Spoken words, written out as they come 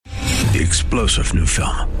The explosive new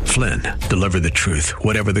film, Flynn, deliver the truth,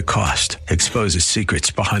 whatever the cost, exposes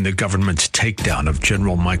secrets behind the government's takedown of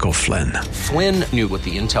General Michael Flynn. Flynn knew what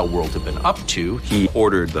the intel world had been up to. He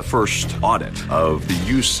ordered the first audit of the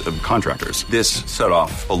use of contractors. This set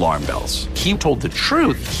off alarm bells. He told the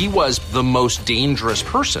truth. He was the most dangerous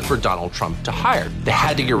person for Donald Trump to hire. They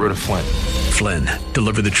had to get rid of Flynn. Flynn,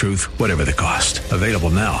 deliver the truth, whatever the cost. Available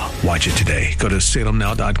now. Watch it today. Go to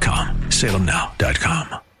salemnow.com.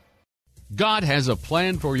 salemnow.com. God has a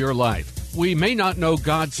plan for your life. We may not know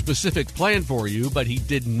God's specific plan for you, but He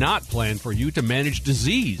did not plan for you to manage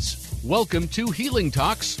disease. Welcome to Healing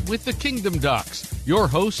Talks with the Kingdom Docs. Your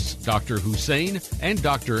hosts, Dr. Hussein and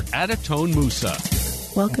Dr. Adatone Musa.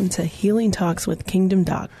 Welcome to Healing Talks with Kingdom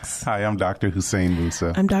Docs. Hi, I'm Dr. Hussein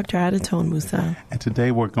Musa. I'm Dr. Adatone Musa. And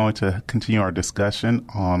today we're going to continue our discussion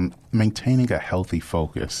on maintaining a healthy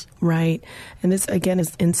focus. Right. And this, again,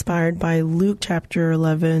 is inspired by Luke chapter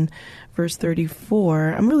 11, verse 34.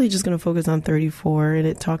 I'm really just going to focus on 34, and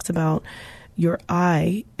it talks about your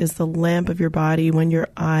eye is the lamp of your body. When your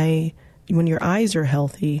eyes are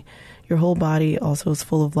healthy, your whole body also is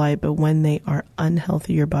full of light, but when they are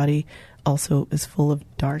unhealthy, your body also is full of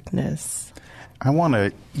darkness. I want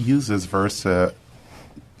to use this verse to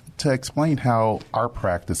explain how our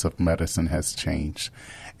practice of medicine has changed.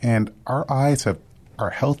 And our eyes are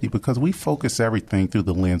healthy because we focus everything through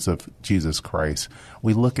the lens of Jesus Christ.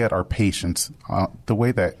 We look at our patients the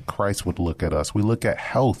way that Christ would look at us. We look at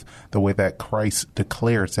health the way that Christ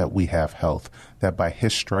declares that we have health, that by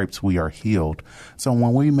His stripes we are healed. So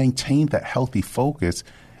when we maintain that healthy focus,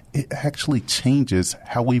 it actually changes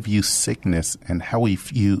how we view sickness and how we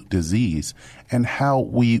view disease and how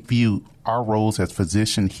we view our roles as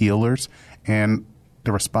physician healers and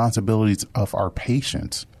the responsibilities of our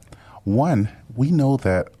patients. One, we know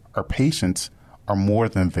that our patients are more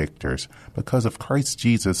than victors. Because of Christ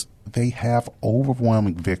Jesus, they have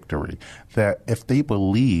overwhelming victory, that if they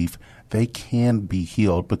believe, they can be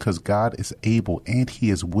healed because God is able and He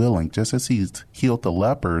is willing. Just as He's healed the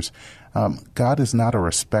lepers, God is not a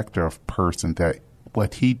respecter of person, that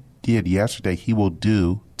what He did yesterday, He will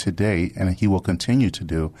do today, and He will continue to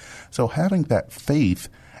do. So having that faith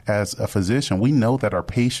as a physician, we know that our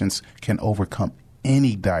patients can overcome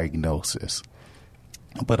any diagnosis.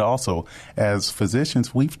 But also, as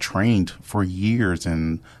physicians, we've trained for years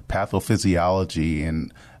in pathophysiology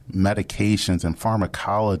and medications and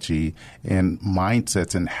pharmacology and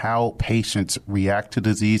mindsets and how patients react to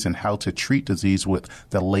disease and how to treat disease with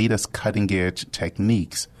the latest cutting-edge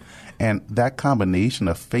techniques. And that combination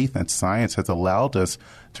of faith and science has allowed us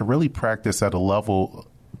to really practice at a level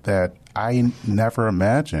that I never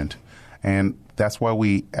imagined. And that's why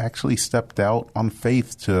we actually stepped out on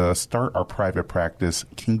faith to start our private practice,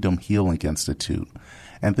 Kingdom Healing Institute.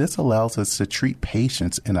 And this allows us to treat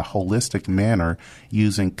patients in a holistic manner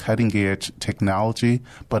using cutting-edge technology,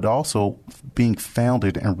 but also being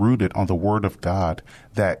founded and rooted on the Word of God,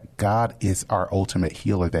 that God is our ultimate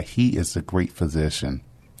healer, that He is the great physician.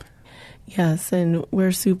 Yes, and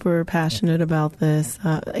we're super passionate about this.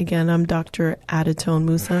 Again, I'm Dr. Adatone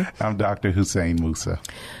Musa. I'm Dr. Hussein Musa.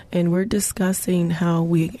 And we're discussing how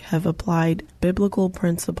we have applied biblical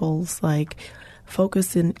principles like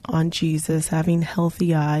focusing on Jesus, having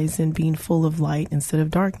healthy eyes, and being full of light instead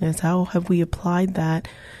of darkness. How have we applied that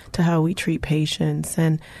to how we treat patients?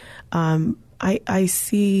 And I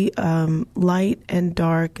see light and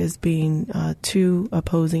dark as being two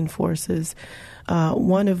opposing forces,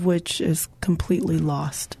 one of which is completely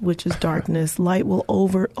lost, which is darkness. Light will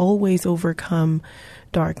always overcome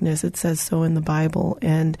darkness. It says so in the Bible.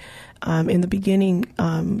 And in the beginning,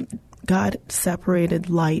 God separated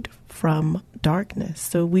light from darkness.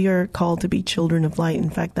 So we are called to be children of light.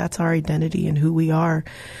 In fact, that's our identity and who we are.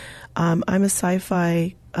 I'm a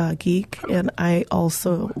sci-fi geek, and I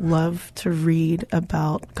also love to read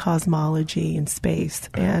about cosmology and space.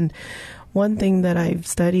 And one thing that I've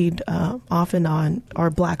studied off and on are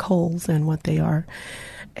black holes and what they are.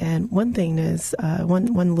 And one thing is,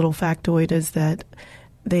 one little factoid is that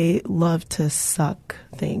they love to suck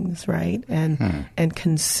things, right? And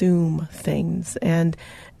consume things. And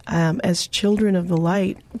as children of the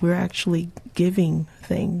light, we're actually giving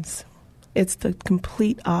things. It's the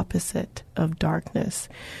complete opposite of darkness.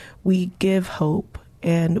 We give hope,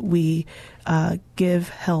 and we give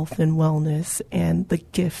health and wellness, and the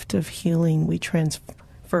gift of healing we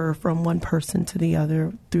transfer from one person to the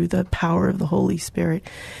other through the power of the Holy Spirit.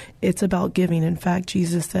 It's about giving. In fact,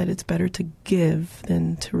 Jesus said it's better to give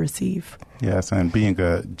than to receive. Yes, and being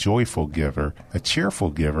a joyful giver, a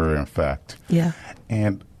cheerful giver, in fact. Yeah.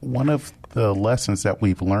 And one of the lessons that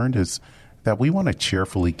we've learned is that we want to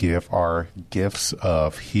cheerfully give our gifts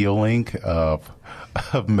of healing, of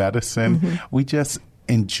medicine. Mm-hmm. We just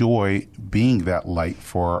enjoy being that light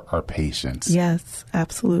for our patients. Yes,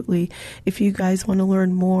 absolutely. If you guys want to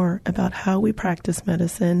learn more about how we practice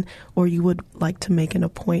medicine, or you would like to make an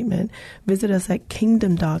appointment, visit us at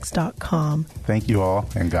kingdomdocs.com. Thank you all,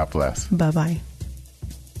 and God bless. Bye-bye.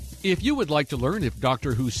 If you would like to learn if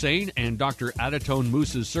Dr. Hussein and Dr. Adatone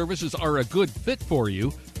Moose's services are a good fit for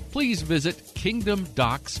you, please visit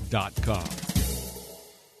kingdomdocs.com.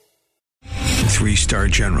 3-star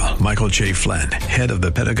General Michael J. Flynn, head of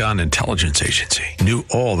the Pentagon Intelligence Agency, knew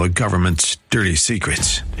all the government's dirty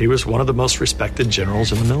secrets. He was one of the most respected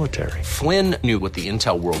generals in the military. Flynn knew what the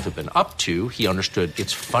intel world had been up to. He understood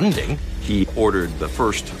its funding. He ordered the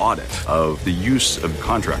first audit of the use of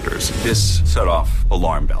contractors. This set off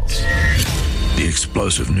alarm bells. The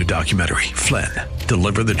explosive new documentary, Flynn,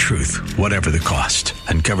 Deliver the Truth, Whatever the Cost,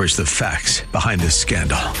 uncovers the facts behind this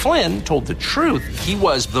scandal. Flynn told the truth. He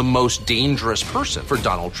was the most dangerous person for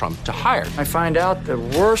Donald Trump to hire. I find out the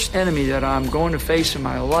worst enemy that I'm going to face in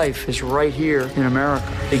my life is right here in America.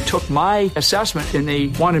 They took my assessment and they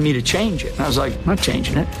wanted me to change it. And I was like, I'm not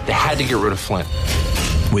changing it. They had to get rid of Flynn.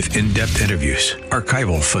 With in-depth interviews,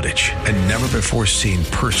 archival footage, and never-before-seen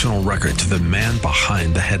personal records of the man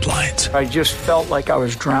behind the headlines. I just felt like I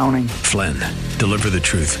was drowning. Flynn, Deliver the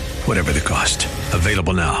Truth, Whatever the Cost.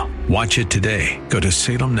 Available now. Watch it today. Go to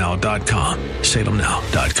salemnow.com.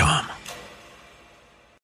 salemnow.com.